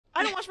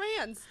I don't wash my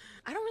hands.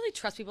 I don't really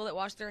trust people that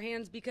wash their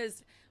hands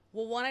because,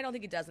 well, one, I don't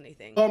think it does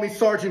anything. Call me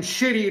Sergeant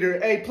Shit Eater.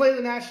 Hey, play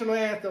the national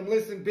anthem.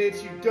 Listen,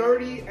 bitch, you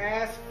dirty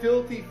ass,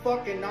 filthy,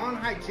 fucking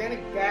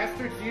non-hygienic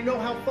bastards. Do you know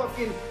how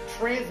fucking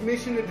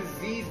transmission of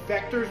disease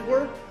vectors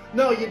work?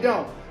 No, you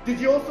don't. Did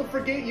you also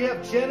forget you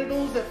have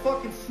genitals that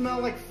fucking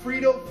smell like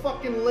Frito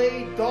fucking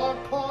laid dog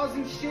paws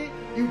and shit?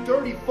 You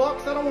dirty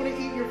fucks. I don't want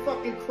to eat your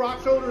fucking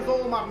crotch odors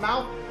all in my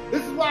mouth.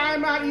 This is why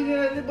I'm not eating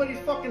at anybody's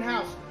fucking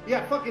house. You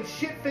got fucking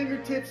shit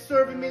fingertips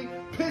serving me,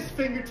 piss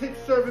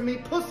fingertips serving me,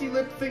 pussy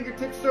lip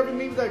fingertips serving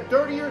me that are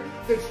dirtier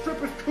than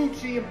strippers'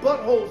 coochie and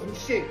buttholes and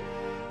shit.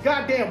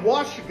 Goddamn,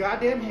 wash your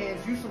goddamn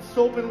hands, use some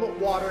soap and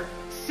water,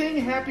 sing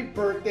happy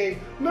birthday.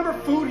 Remember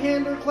food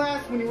handler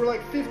class when you were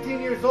like 15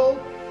 years old?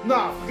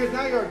 Nah, because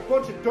now you're a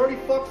bunch of dirty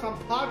fucks on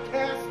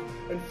podcasts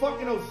and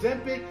fucking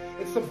Ozempic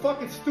and some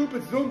fucking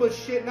stupid Zumba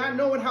shit, not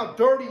knowing how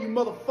dirty you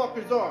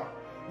motherfuckers are.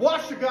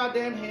 Wash your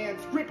goddamn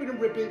hands, grip it and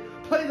rip it,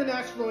 play the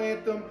national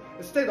anthem,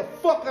 and stay the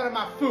fuck out of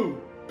my food.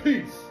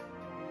 Peace.